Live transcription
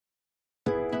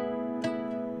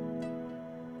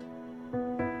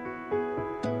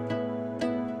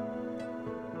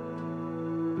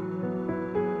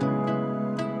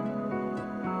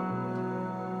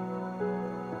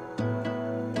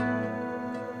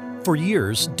For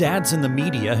years, dads in the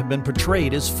media have been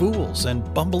portrayed as fools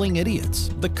and bumbling idiots,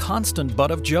 the constant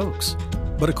butt of jokes.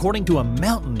 But according to a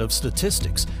mountain of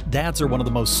statistics, dads are one of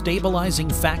the most stabilizing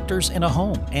factors in a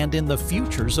home and in the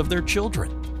futures of their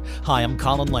children. Hi, I'm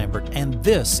Colin Lambert, and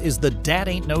this is the Dad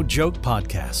Ain't No Joke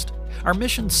podcast. Our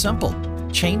mission's simple: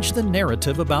 change the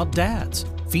narrative about dads.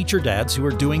 Feature dads who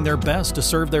are doing their best to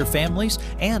serve their families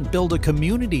and build a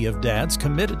community of dads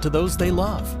committed to those they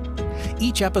love.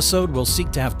 Each episode will seek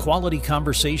to have quality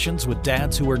conversations with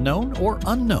dads who are known or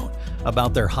unknown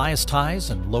about their highest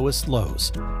highs and lowest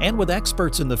lows, and with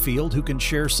experts in the field who can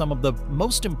share some of the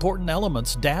most important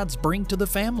elements dads bring to the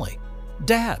family.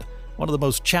 Dad, one of the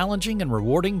most challenging and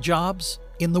rewarding jobs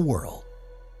in the world.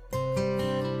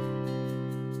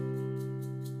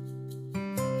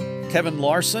 Kevin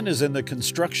Larson is in the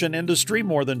construction industry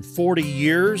more than 40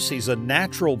 years. He's a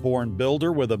natural-born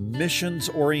builder with a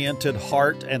missions-oriented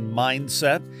heart and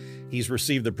mindset. He's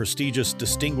received the prestigious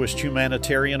Distinguished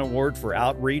Humanitarian Award for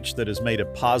outreach that has made a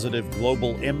positive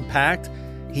global impact.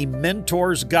 He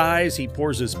mentors guys. He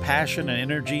pours his passion and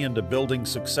energy into building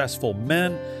successful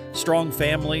men, strong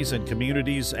families and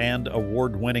communities, and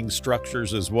award-winning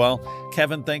structures as well.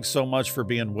 Kevin, thanks so much for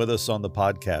being with us on the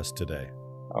podcast today.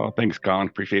 Oh, thanks, Colin.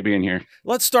 Appreciate being here.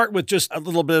 Let's start with just a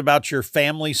little bit about your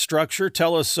family structure.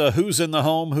 Tell us who's in the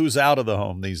home, who's out of the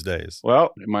home these days.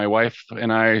 Well, my wife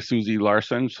and I, Susie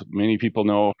Larson, many people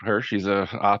know her. She's an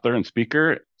author and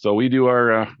speaker. So we do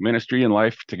our ministry and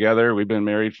life together. We've been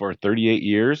married for 38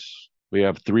 years. We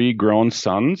have 3 grown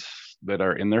sons that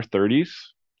are in their 30s,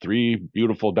 3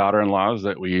 beautiful daughter-in-laws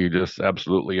that we just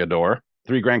absolutely adore.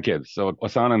 3 grandkids, so a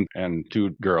son and 2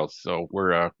 girls. So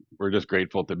we're just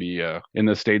grateful to be in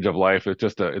this stage of life.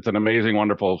 It's an amazing,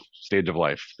 wonderful stage of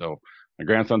life. So my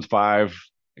grandson's 5,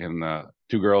 and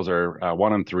 2 girls are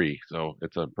 1 and 3. So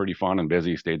it's a pretty fun and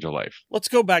busy stage of life. Let's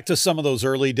go back to some of those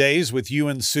early days with you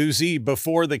and Susie.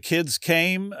 Before the kids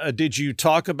came, did you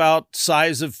talk about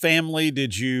size of family?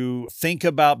 Did you think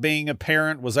about being a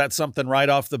parent? Was that something right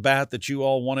off the bat that you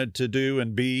all wanted to do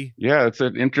and be? Yeah, it's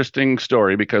an interesting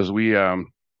story because we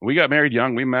got married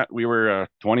young. We were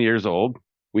 20 years old.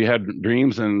 We had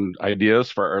dreams and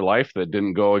ideas for our life that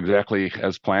didn't go exactly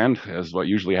as planned, as what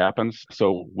usually happens.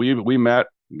 So we met,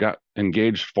 got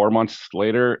engaged 4 months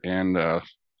later, and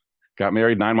got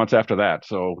married 9 months after that.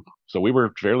 So we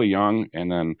were fairly young, and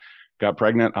then got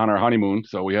pregnant on our honeymoon.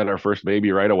 So we had our first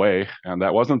baby right away, and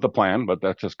that wasn't the plan, but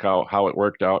that's just how it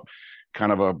worked out.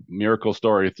 Kind of a miracle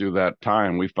story. Through that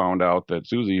time, we found out that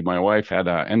Susie, my wife, had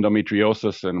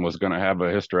endometriosis and was going to have a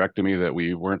hysterectomy that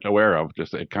we weren't aware of.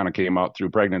 Just it kind of came out through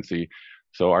pregnancy.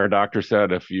 So our doctor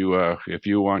said, if you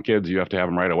want kids, you have to have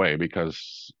them right away,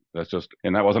 because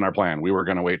and that wasn't our plan. We were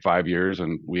going to wait 5 years,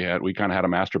 and we kind of had a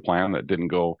master plan that didn't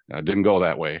go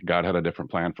that way. God had a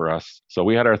different plan for us. So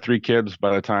we had our 3 kids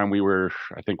by the time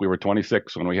I think we were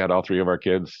 26 when we had all 3 of our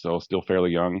kids. So still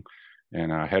fairly young,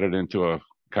 and headed into a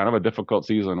kind of a difficult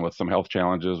season with some health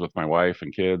challenges with my wife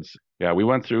and kids. Yeah, we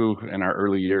went through in our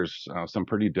early years some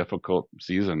pretty difficult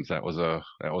seasons. That was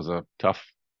a tough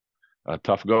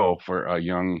go for a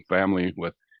young family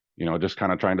with, just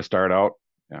kind of trying to start out.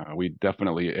 We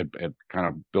definitely it kind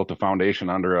of built a foundation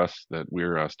under us that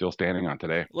we're still standing on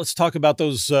today. Let's talk about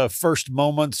those first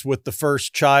moments with the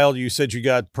first child. You said you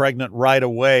got pregnant right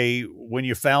away. When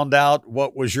you found out,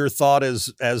 what was your thought as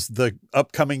the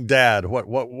upcoming dad?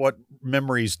 What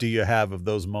memories do you have of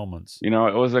those moments? It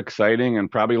was exciting,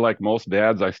 and probably like most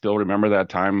dads, I still remember that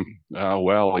time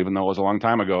well, even though it was a long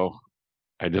time ago.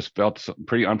 I just felt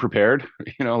pretty unprepared,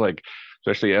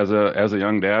 especially as a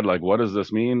young dad, like, what does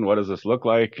this mean? What does this look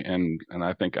like? And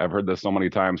I think I've heard this so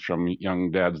many times from young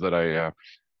dads that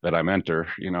I mentor.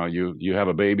 You have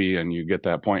a baby and you get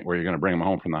that point where you're going to bring them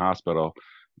home from the hospital,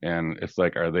 and it's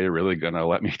like, are they really going to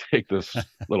let me take this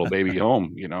little baby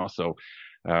home?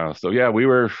 So yeah, we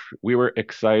were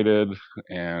excited,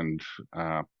 and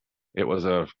it was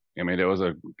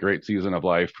a great season of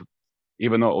life.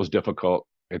 Even though it was difficult,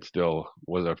 it still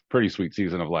was a pretty sweet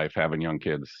season of life having young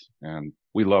kids, and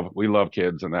we love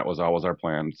kids, and that was always our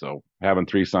plan. So having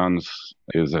 3 sons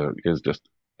is just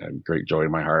a great joy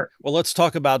in my heart. Well, let's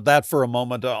talk about that for a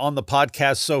moment. On the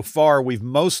podcast so far, we've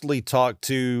mostly talked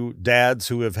to dads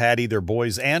who have had either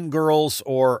boys and girls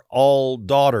or all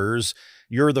daughters.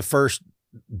 You're the first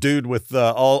dude with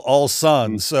all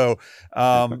sons. So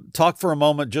talk for a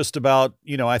moment just about,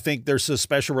 I think there's a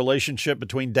special relationship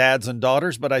between dads and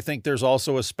daughters, but I think there's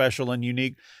also a special and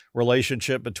unique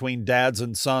relationship between dads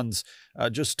and sons.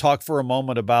 Just talk for a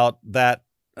moment about that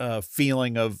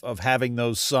feeling of having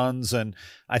those sons. And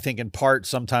I think in part,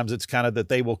 sometimes it's kind of that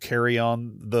they will carry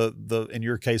on the, in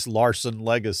your case, Larson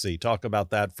legacy. Talk about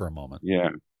that for a moment. Yeah.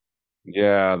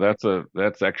 Yeah,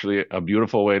 that's actually a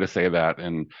beautiful way to say that.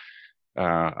 And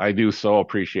I do so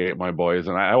appreciate my boys.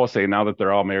 And I will say now that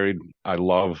they're all married, I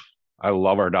love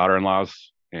our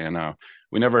daughter-in-laws. And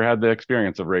we never had the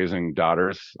experience of raising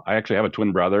daughters. I actually have a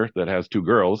twin brother that has two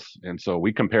girls, and so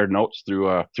we compared notes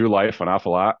through life an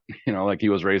awful lot. Like he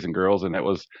was raising girls, and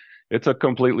it's a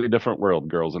completely different world,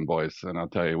 girls and boys. And I'll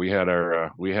tell you, we had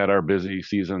our busy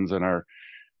seasons and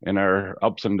our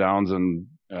ups and downs and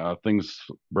things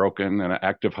broken and an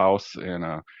active house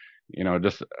and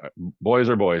just boys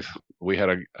are boys. We had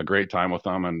a great time with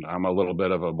them, and I'm a little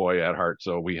bit of a boy at heart,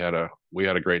 so we had a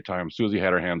great time. Susie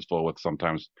had her hands full with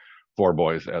sometimes four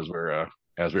boys as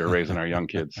we were raising our young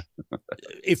kids.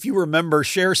 If you remember,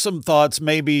 share some thoughts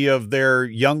maybe of their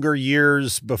younger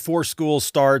years before school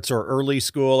starts or early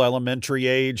school, elementary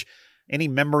age. Any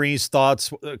memories,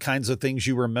 thoughts, kinds of things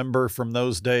you remember from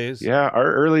those days? Yeah,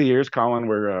 our early years, Colin,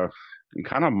 were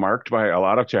kind of marked by a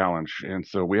lot of challenge, and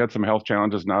so we had some health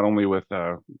challenges. Not only with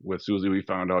Susie, we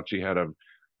found out she had a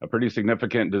pretty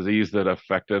significant disease that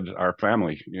affected our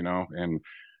family, and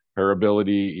her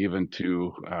ability even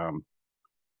to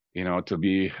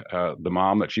be the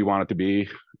mom that she wanted to be.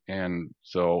 And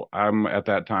so I'm at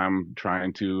that time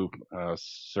trying to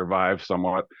survive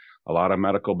somewhat, a lot of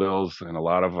medical bills and a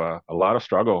lot of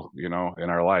struggle, in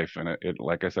our life. And it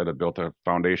like I said, it built a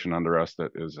foundation under us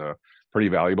that is pretty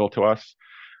valuable to us.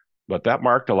 But that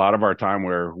marked a lot of our time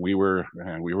where we were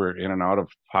in and out of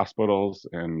hospitals,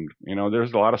 and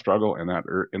there's a lot of struggle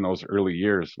in those early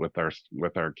years with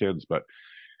our kids. But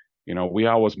we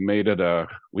always made it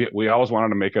we always wanted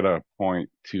to make it a point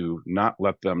to not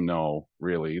let them know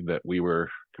really that we were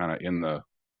kind of in the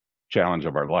challenge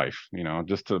of our life,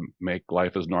 just to make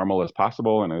life as normal as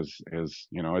possible and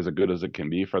as good as it can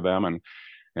be for them.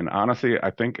 And honestly,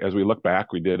 I think as we look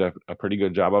back, we did a pretty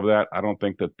good job of that. I don't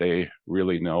think that they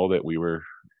really know that we were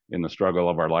in the struggle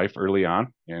of our life early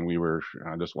on, and we were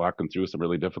just walking through some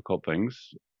really difficult things.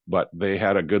 But they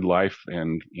had a good life,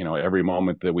 and every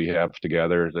moment that we have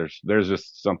together, there's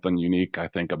just something unique, I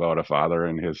think, about a father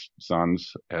and his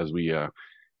sons as we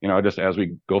just as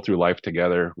we go through life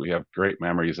together. We have great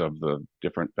memories of the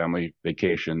different family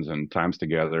vacations and times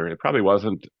together. It probably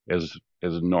wasn't as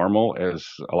normal as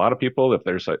a lot of people, if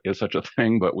is such a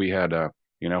thing, but we had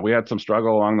some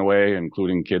struggle along the way,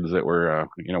 including kids that were,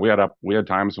 we had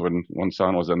times when one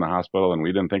son was in the hospital and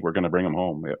we didn't think we are going to bring him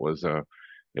home.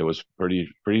 It was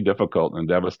pretty difficult and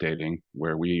devastating,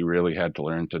 where we really had to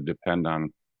learn to depend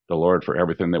on the Lord for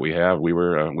everything that we have. We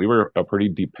were a pretty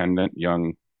dependent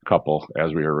young couple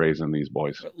as we were raising these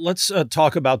boys. Let's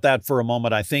talk about that for a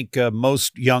moment. I think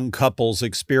most young couples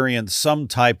experience some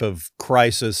type of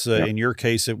crisis. Yep. In your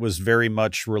case, it was very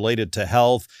much related to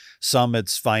health. Some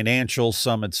it's financial,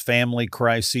 some it's family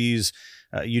crises.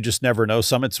 You just never know.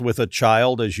 Some it's with a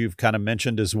child, as you've kind of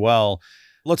mentioned as well.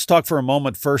 Let's talk for a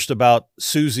moment first about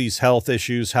Susie's health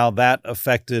issues, how that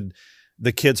affected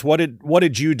the kids. What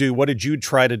did you do? What did you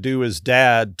try to do as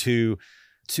dad to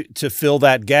fill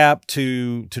that gap,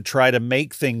 to try to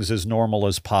make things as normal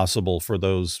as possible for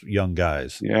those young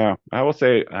guys? Yeah, I will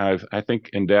say I think,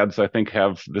 and dads, I think,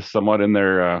 have this somewhat in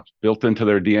their built into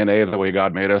their DNA, the way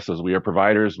God made us. As we are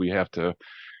providers, we have to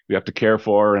care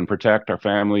for and protect our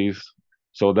families.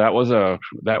 So that was a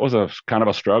kind of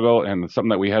a struggle, and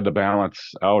something that we had to balance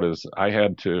out. Is I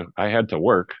had to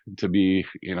work to be,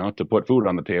 to put food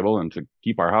on the table and to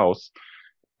keep our house.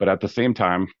 But at the same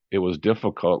time, it was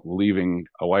difficult leaving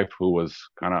a wife who was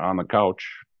kind of on the couch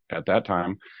at that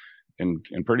time, and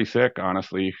pretty sick,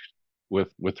 honestly, with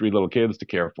three little kids to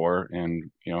care for. And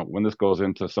when this goes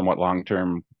into somewhat long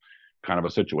term kind of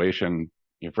a situation,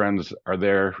 your friends are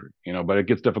there, but it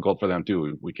gets difficult for them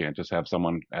too. We can't just have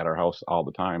someone at our house all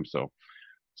the time. So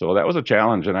that was a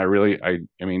challenge. And I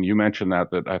mean, you mentioned that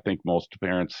I think most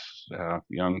parents,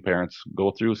 young parents,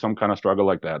 go through some kind of struggle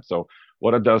like that. So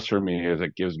what it does for me is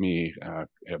it gives me a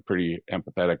pretty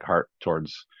empathetic heart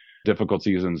towards difficult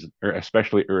seasons, or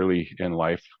especially early in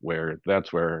life, where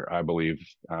that's where I believe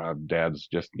dads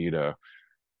just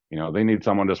they need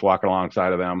someone just walking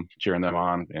alongside of them, cheering them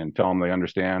on, and tell them they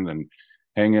understand, and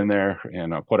hang in there,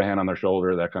 and put a hand on their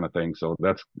shoulder, that kind of thing. So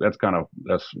that's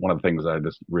one of the things I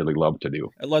just really love to do.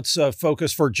 Let's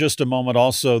focus for just a moment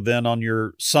also then on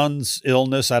your son's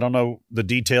illness. I don't know the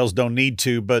details, don't need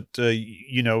to, but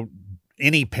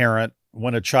any parent,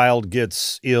 when a child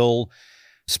gets ill,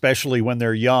 especially when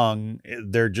they're young,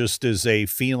 there just is a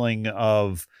feeling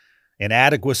of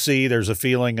inadequacy. There's a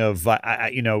feeling of,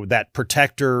 that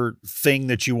protector thing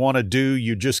that you want to do.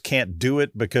 You just can't do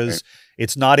it because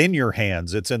it's not in your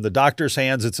hands. It's in the doctor's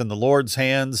hands. It's in the Lord's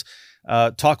hands.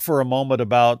 Talk for a moment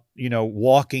about,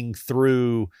 walking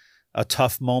through a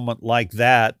tough moment like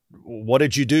that, what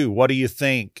did you do? What do you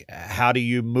think? How do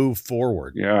you move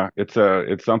forward? Yeah,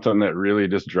 it's something that really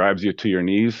just drives you to your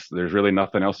knees. There's really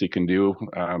nothing else you can do.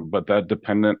 But that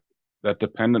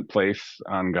dependent place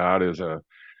on God is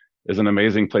an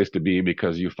amazing place to be,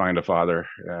 because you find a Father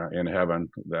in heaven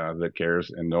that cares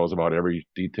and knows about every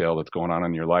detail that's going on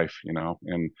in your life.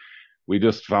 And we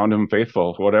just found Him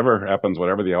faithful. Whatever happens,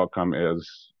 whatever the outcome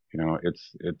is,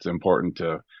 it's important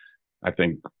to, I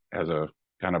think, as a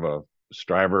kind of a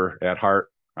striver at heart.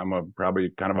 I'm probably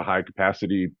kind of a high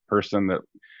capacity person that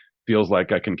feels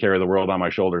like I can carry the world on my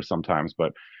shoulders sometimes,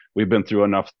 but we've been through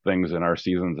enough things in our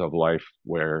seasons of life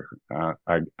where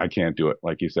I can't do it.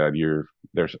 Like you said,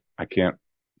 I can't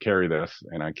carry this,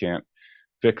 and I can't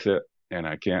fix it, and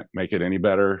I can't make it any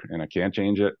better, and I can't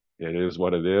change it. It is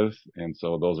what it is. And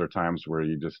so those are times where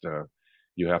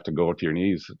you have to go to your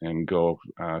knees and go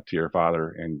to your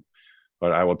Father.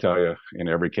 But I will tell you, in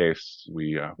every case,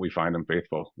 we find Him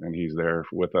faithful, and He's there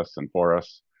with us and for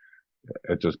us.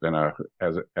 It's just been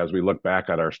as we look back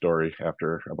at our story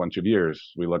after a bunch of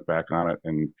years, we look back on it,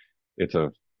 and it's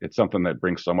something that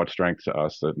brings so much strength to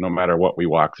us that no matter what we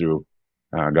walk through,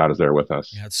 God is there with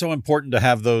us. Yeah, it's so important to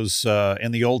have those.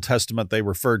 In the Old Testament, they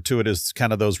referred to it as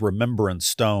kind of those remembrance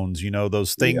stones,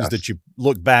 those things Yes. that you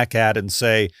look back at and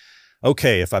say,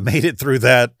 okay, if I made it through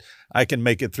that, I can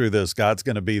make it through this. God's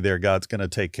going to be there. God's going to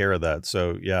take care of that.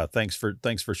 So yeah, thanks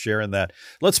for sharing that.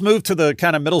 Let's move to the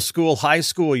kind of middle school, high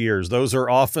school years. Those are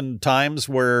often times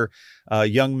where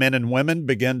young men and women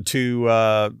begin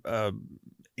to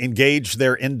engage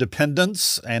their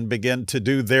independence and begin to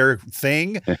do their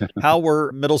thing. How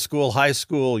were middle school, high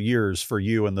school years for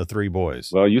you and the three boys?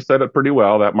 Well, you said it pretty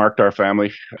well. That marked our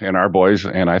family and our boys.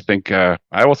 And I think I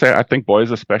will say, I think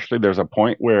boys especially, there's a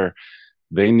point where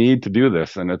they need to do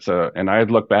this, and and I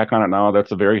look back on it now,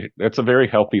 that's a very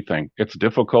healthy thing. It's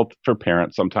difficult for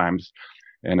parents sometimes,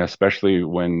 and especially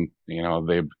when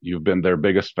you've been their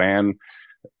biggest fan.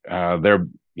 They're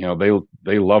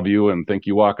they love you and think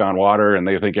you walk on water, and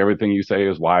they think everything you say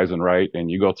is wise and right. And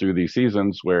you go through these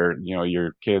seasons where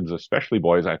your kids, especially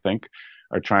boys, I think,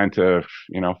 are trying to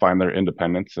find their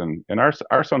independence, and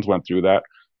our sons went through that.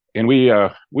 And we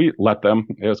let them.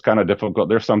 It was kind of difficult.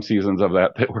 There's some seasons of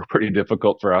that were pretty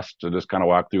difficult for us to just kind of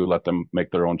walk through, let them make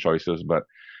their own choices. But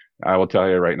I will tell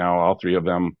you right now, all three of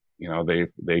them,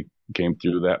 they came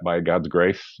through that by God's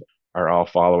grace, are all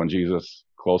following Jesus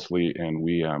closely, and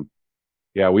we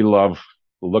love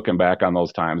looking back on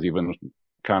those times, even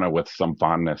kind of with some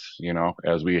fondness,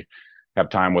 as we have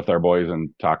time with our boys and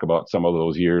talk about some of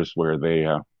those years where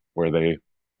they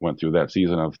went through that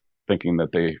season of thinking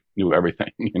that they knew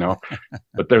everything,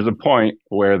 but there's a point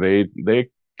where they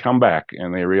come back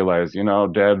and they realize,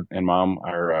 Dad and Mom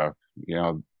are,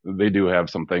 they do have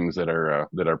some things that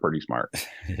are pretty smart.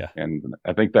 Yeah. And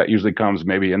I think that usually comes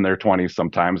maybe in their 20s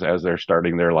sometimes, as they're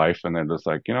starting their life, and they're just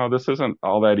like, this isn't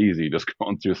all that easy, just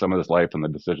going through some of this life and the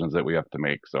decisions that we have to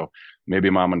make. So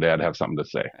maybe Mom and Dad have something to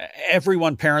say.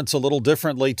 Everyone parents a little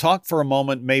differently. Talk for a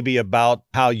moment maybe about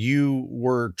how you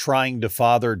were trying to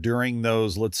father during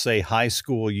those, let's say, high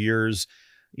school years.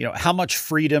 How much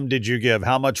freedom did you give?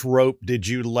 How much rope did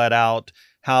you let out?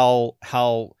 How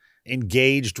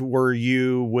engaged were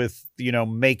you with,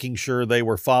 making sure they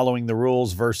were following the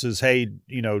rules versus, hey,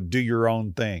 do your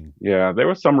own thing? Yeah, there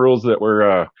were some rules that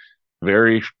were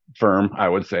very firm, I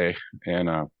would say. And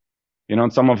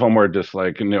some of them were just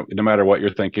like, no matter what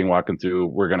you're thinking walking through,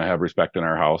 we're going to have respect in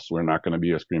our house. We're not going to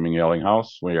be a screaming, yelling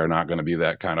house. We are not going to be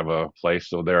that kind of a place.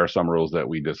 So there are some rules that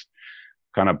we just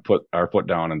kind of put our foot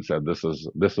down and said, this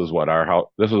is what our house,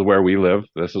 this is where we live.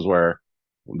 This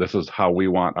is how we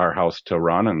want our house to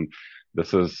run. And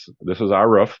this is our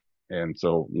roof. And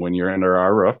so when you're under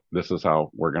our roof, this is how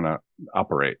we're going to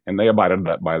operate. And they abided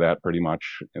by that pretty much.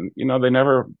 And, they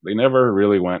never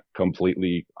really went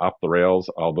completely off the rails,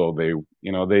 although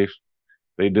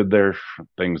they did their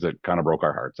things that kind of broke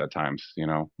our hearts at times,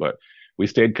 but we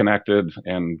stayed connected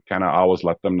and kind of always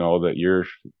let them know that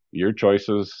your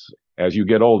choices as you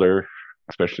get older,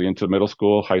 especially into middle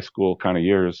school, high school kind of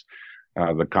years,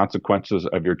 the consequences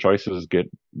of your choices get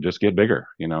bigger,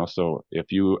 So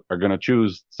if you are going to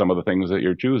choose some of the things that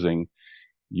you're choosing,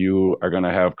 you are going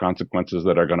to have consequences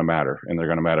that are going to matter, and they're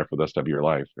going to matter for the rest of your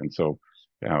life. And so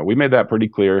we made that pretty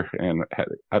clear. And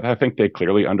I think they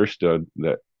clearly understood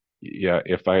that, yeah,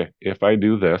 if I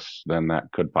do this, then that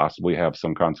could possibly have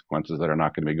some consequences that are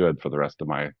not going to be good for the rest of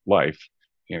my life.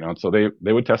 And so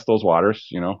they would test those waters.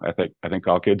 I think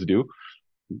all kids do.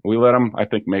 We let them, I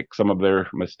think, make some of their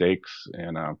mistakes.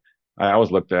 And I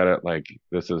always looked at it like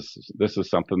this is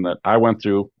something that I went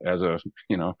through as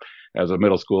a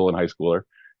middle school and high schooler.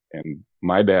 and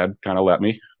my dad kind of let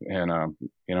me, and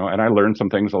and I learned some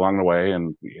things along the way,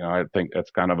 and I think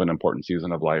that's kind of an important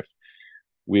season of life.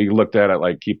 We looked at it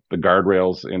like keep the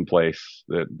guardrails in place,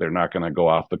 that they're not going to go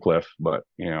off the cliff, but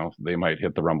they might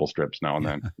hit the rumble strips now and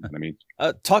then. You know what I mean?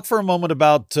 Talk for a moment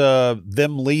about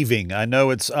them leaving. I know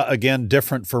it's, again,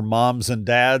 different for moms and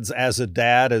dads. As a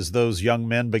dad, as those young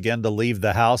men begin to leave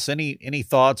the house, any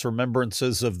thoughts,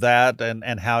 remembrances of that,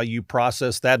 and how you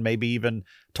process that? Maybe even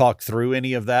talk through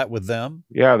any of that with them.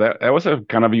 Yeah, that was a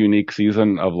kind of a unique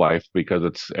season of life, because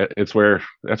it's where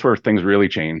that's where things really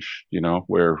change.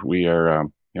 Where we are.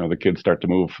 The kids start to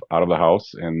move out of the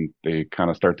house, and they kind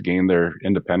of start to gain their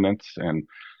independence.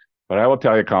 But I will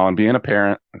tell you, Colin, being a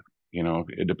parent,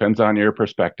 it depends on your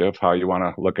perspective, how you want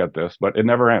to look at this, but it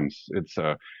never ends.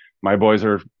 My boys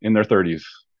are in their 30s.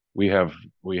 We have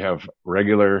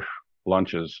regular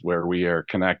lunches where we are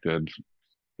connected.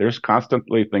 There's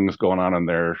constantly things going on in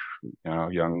their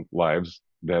young lives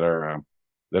that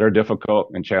are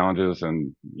difficult and challenges,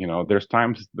 and there's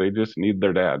times they just need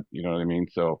their dad. You know what I mean?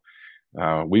 So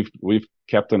we've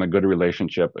kept in a good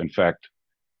relationship. In fact,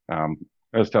 I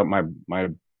just tell my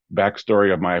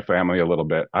backstory of my family a little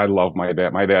bit. I love my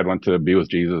dad. My dad went to be with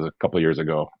Jesus a couple of years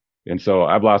ago, and so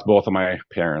I've lost both of my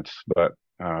parents. But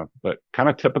kind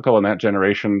of typical in that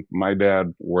generation, my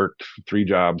dad worked 3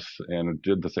 jobs and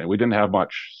did the same. We didn't have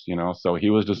much, so he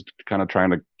was just kind of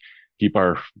trying to keep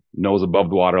our nose above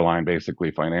the waterline,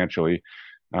 basically financially.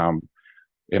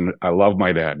 And I love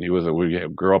my dad. We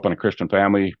grew up in a Christian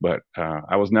family, but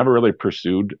I was never really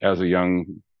pursued as a young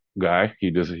guy.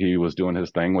 He was doing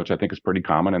his thing, which I think is pretty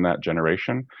common in that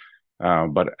generation.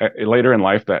 But later in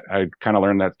life, that I kind of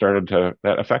learned that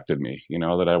affected me,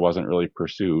 that I wasn't really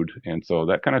pursued. And so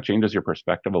that kind of changes your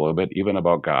perspective a little bit, even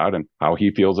about God and how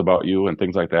he feels about you and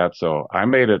things like that. So I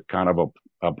made it kind of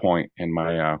a point in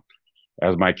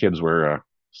as my kids were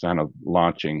kind of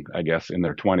launching, I guess, in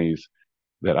their 20s,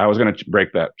 that I was going to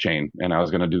break that chain, and I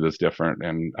was going to do this different,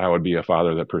 and I would be a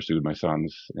father that pursued my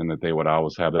sons, and that they would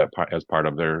always have that as part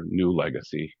of their new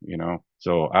legacy.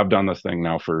 So I've done this thing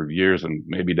now for years and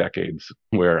maybe decades,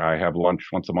 where I have lunch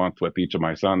once a month with each of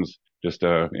my sons, just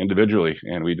individually,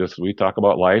 and we talk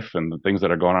about life and the things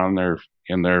that are going on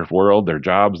in their world, their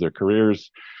jobs, their careers,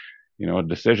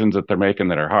 decisions that they're making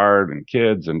that are hard, and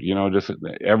kids, and just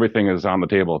everything is on the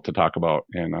table to talk about,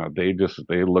 and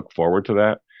they look forward to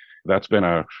that. That's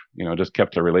been just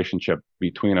kept a relationship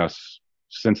between us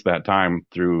since that time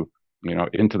through,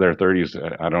 into their 30s.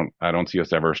 I don't see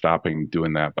us ever stopping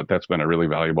doing that, but that's been a really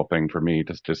valuable thing for me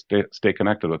to just stay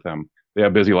connected with them. They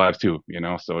have busy lives too,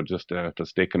 so just to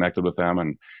stay connected with them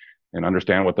and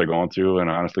understand what they're going through.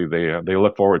 And honestly, they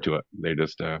look forward to it.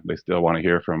 They still want to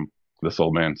hear from this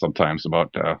old man sometimes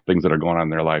about things that are going on in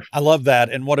their life. I love that.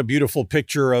 And what a beautiful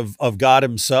picture of God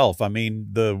himself. I mean,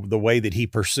 the way that he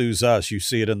pursues us, you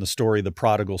see it in the story, the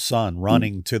prodigal son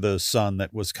running to the son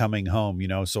that was coming home,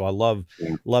 so I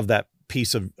love that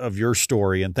piece of your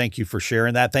story. And thank you for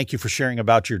sharing that. Thank you for sharing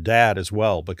about your dad as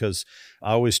well, because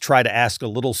I always try to ask a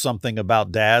little something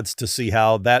about dads to see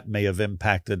how that may have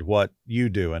impacted what you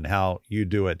do and how you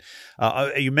do it.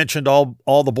 You mentioned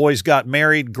all the boys got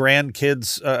married,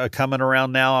 grandkids coming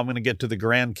around now. I'm going to get to the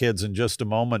grandkids in just a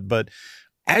moment. But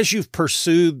as you've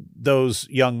pursued those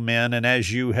young men and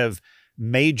as you have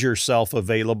made yourself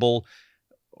available,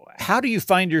 how do you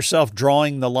find yourself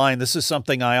drawing the line? This is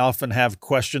something I often have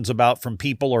questions about from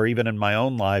people, or even in my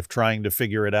own life, trying to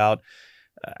figure it out.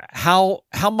 How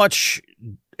much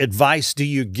advice do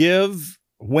you give?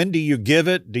 When do you give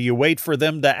it? Do you wait for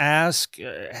them to ask?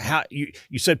 How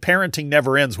you said parenting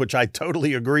never ends, which I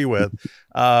totally agree with.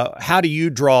 How do you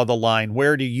draw the line?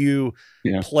 Where do you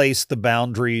place the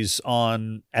boundaries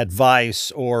on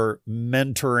advice or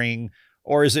mentoring,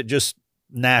 or is it just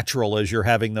natural as you're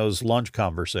having those lunch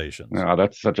conversations? No,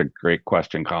 that's such a great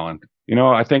question, Colin.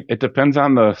 I think it depends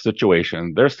on the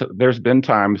situation. There's been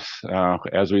times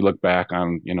as we look back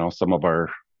on, some of our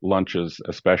lunches,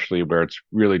 especially where it's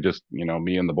really just,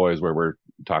 me and the boys, where we're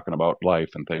talking about life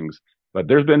and things. But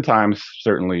there's been times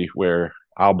certainly where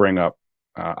I'll bring up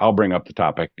the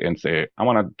topic and say, I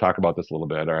want to talk about this a little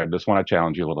bit, or I just want to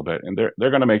challenge you a little bit. And they're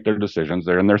going to make their decisions.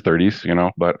 They're in their 30s,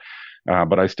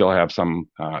 but I still have some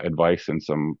advice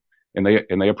and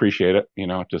they appreciate it,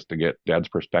 just to get dad's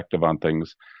perspective on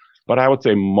things. But I would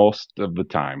say most of the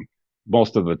time,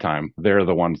 they're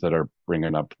the ones that are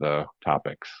bringing up the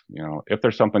topics. If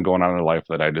there's something going on in their life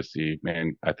that I just see,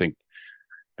 man, I think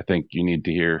you need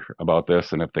to hear about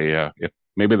this. And if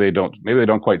maybe they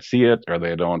don't quite see it, or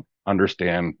they don't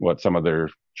understand what some of their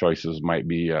choices might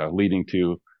be leading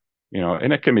to,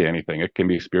 and it can be anything. It can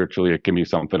be spiritually, it can be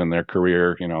something in their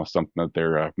career, something that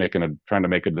they're trying to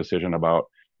make a decision about.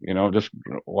 Just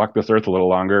walk this earth a little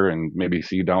longer and maybe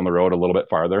see down the road a little bit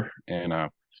farther,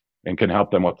 and can help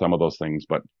them with some of those things.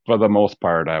 But for the most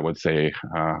part, I would say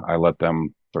I let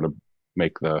them sort of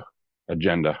make the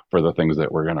agenda for the things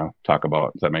that we're going to talk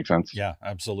about. Does that make sense? Yeah,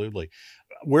 absolutely.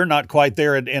 We're not quite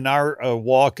there in our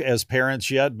walk as parents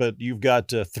yet, but you've got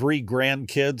 3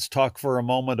 grandkids. Talk for a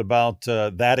moment about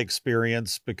that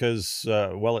experience because,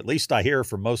 well, at least I hear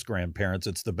from most grandparents,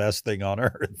 it's the best thing on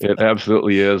earth. It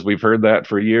absolutely is. We've heard that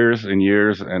for years and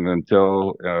years, and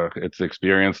until it's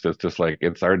experienced, it's just like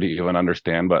it's hard to even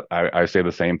understand. But I say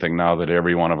the same thing now that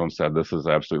every one of them said this is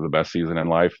absolutely the best season in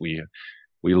life.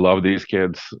 We love these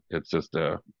kids. It's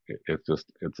a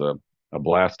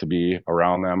blast to be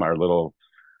around them. Our little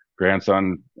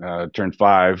grandson turned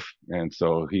 5, and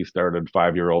so he started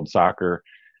 5-year-old soccer.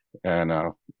 And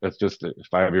it's just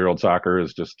 5-year-old soccer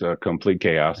is just complete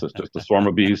chaos. It's just a swarm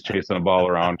of bees chasing a ball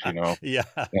around. Yeah.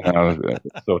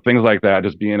 So things like that,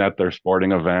 just being at their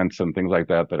sporting events and things like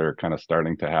that are kind of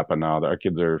starting to happen now. Our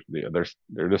kids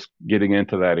they're just getting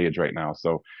into that age right now.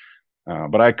 So,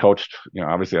 but I coached,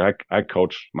 obviously I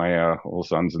coached my little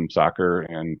sons in soccer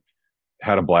and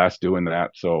had a blast doing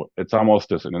that. So it's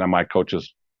almost as, and then my coach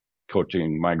is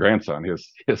coaching my grandson, his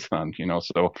son,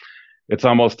 so it's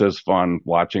almost as fun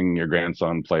watching your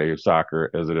grandson play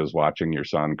soccer as it is watching your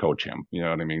son coach him. You know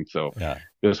what I mean? So Yeah.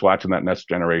 Just watching that next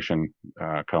generation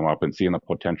come up and seeing the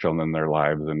potential in their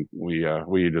lives, and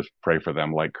we just pray for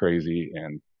them like crazy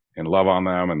and love on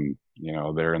them. And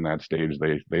they're in that stage.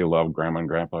 They love grandma and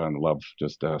grandpa and love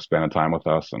just spending time with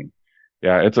us. And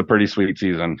yeah, it's a pretty sweet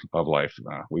season of life.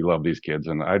 We love these kids,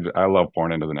 and I love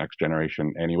pouring into the next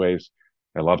generation. Anyways,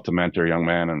 I love to mentor young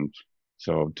men, and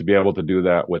so to be able to do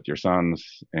that with your sons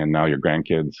and now your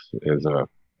grandkids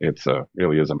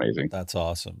really is amazing. That's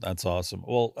awesome. That's awesome.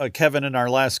 Well, Kevin, in our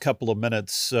last couple of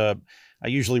minutes, I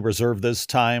usually reserve this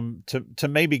time to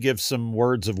maybe give some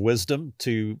words of wisdom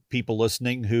to people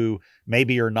listening who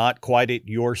maybe are not quite at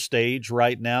your stage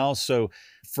right now. So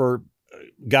for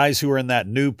guys who are in that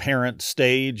new parent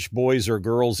stage, boys or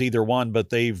girls, either one, but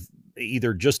they've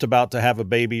either just about to have a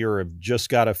baby or have just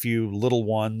got a few little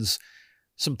ones,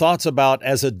 some thoughts about,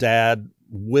 as a dad,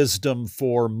 wisdom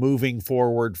for moving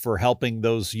forward, for helping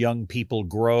those young people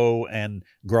grow in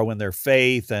their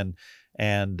faith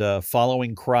and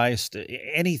following Christ.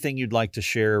 Anything you'd like to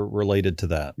share related to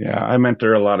that? Yeah, I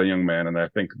mentor a lot of young men, and I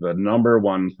think the number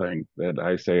one thing that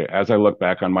I say as I look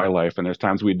back on my life, and there's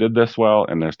times we did this well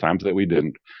and there's times that we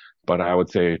didn't, but I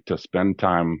would say to spend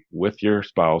time with your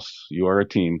spouse. You are a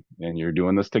team and you're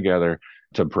doing this together,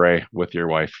 to pray with your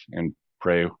wife and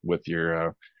pray with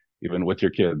your even with your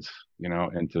kids,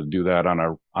 and to do that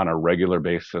on a regular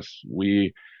basis.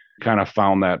 We kind of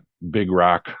found that big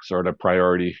rock sort of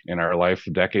priority in our life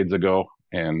decades ago,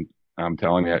 and I'm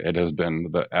telling you, it has been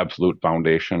the absolute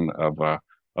foundation of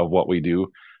what we do,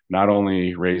 not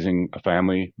only raising a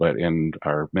family, but in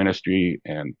our ministry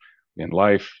and in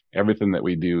life. Everything that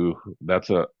we do,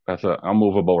 that's a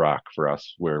unmovable rock for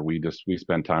us, where we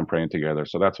spend time praying together.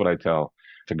 So that's what I tell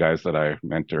to guys that I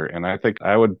mentor. And I think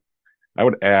I would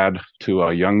add to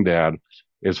a young dad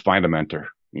is find a mentor.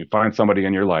 You find somebody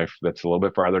in your life that's a little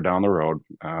bit farther down the road.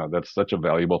 That's such a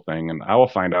valuable thing. And I will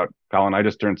find out, Colin, I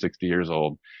just turned 60 years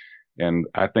old. And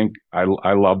I think I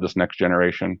love this next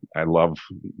generation. I love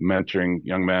mentoring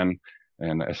young men,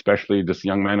 and especially just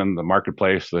young men in the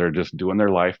marketplace that are just doing their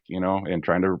life, and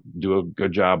trying to do a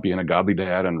good job being a godly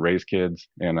dad and raise kids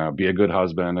and be a good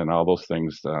husband and all those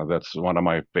things. That's one of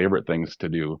my favorite things to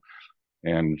do.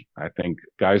 And I think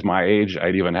guys my age,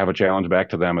 I'd even have a challenge back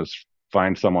to them, is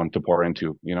find someone to pour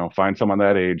into, find someone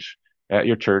that age at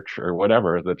your church or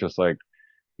whatever, that just like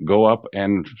go up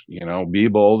and, be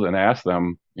bold and ask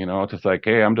them, just like,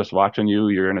 hey, I'm just watching you.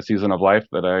 You're in a season of life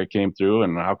that I came through,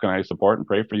 and how can I support and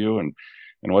pray for you? And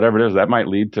whatever it is, that might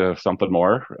lead to something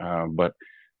more. But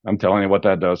I'm telling you what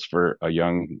that does for a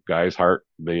young guy's heart.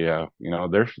 They're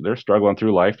struggling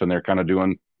through life, and they're kind of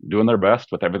doing their best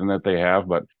with everything that they have.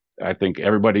 But I think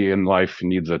everybody in life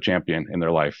needs a champion in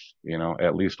their life,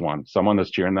 at least one, someone that's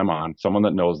cheering them on, someone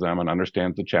that knows them and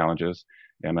understands the challenges,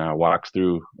 and walks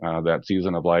through that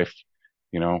season of life,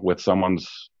 with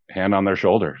someone's hand on their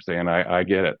shoulder saying, I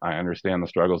get it. I understand the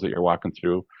struggles that you're walking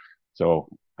through. So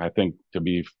I think to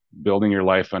be building your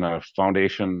life in a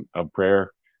foundation of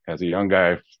prayer as a young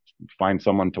guy, find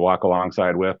someone to walk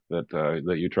alongside with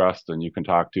that you trust and you can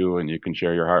talk to and you can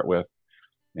share your heart with.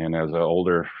 And as an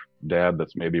older dad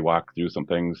that's maybe walked through some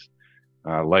things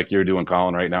like you're doing,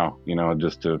 Colin, right now,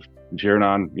 just to cheering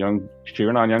on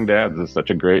young dads is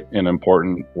such a great and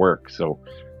important work. So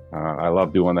I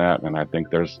love doing that, and I think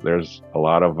there's a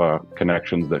lot of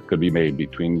connections that could be made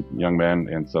between young men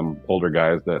and some older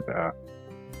guys that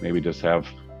maybe just have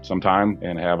some time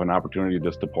and have an opportunity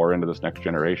just to pour into this next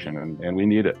generation. And we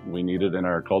need it. We need it in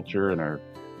our culture, and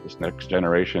this next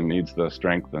generation needs the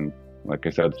strength and, like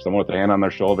I said, someone with a hand on their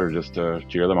shoulder just to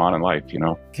cheer them on in life,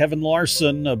 Kevin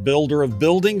Larson, a builder of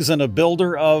buildings and a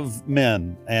builder of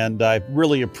men. And I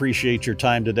really appreciate your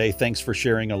time today. Thanks for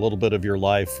sharing a little bit of your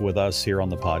life with us here on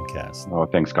the podcast. Oh,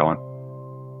 thanks, Colin.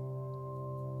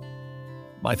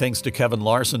 My thanks to Kevin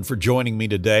Larson for joining me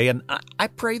today. And I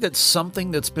pray that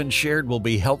something that's been shared will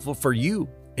be helpful for you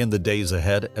in the days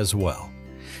ahead as well.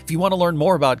 If you want to learn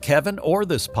more about Kevin or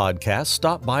this podcast,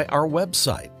 stop by our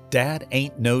website,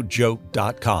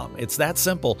 dadaintnojoke.com. It's that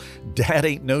simple,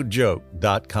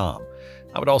 dadaintnojoke.com.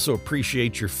 I would also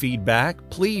appreciate your feedback.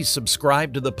 Please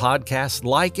subscribe to the podcast,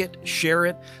 like it, share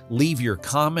it, leave your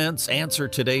comments, answer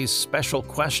today's special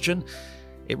question.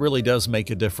 It really does make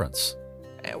a difference.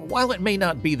 While it may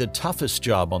not be the toughest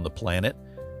job on the planet,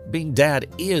 being dad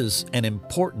is an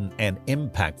important and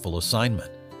impactful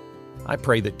assignment. I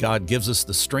pray that God gives us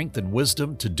the strength and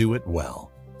wisdom to do it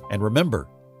well. And remember,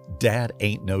 Dad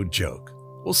ain't no joke.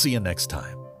 We'll see you next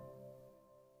time.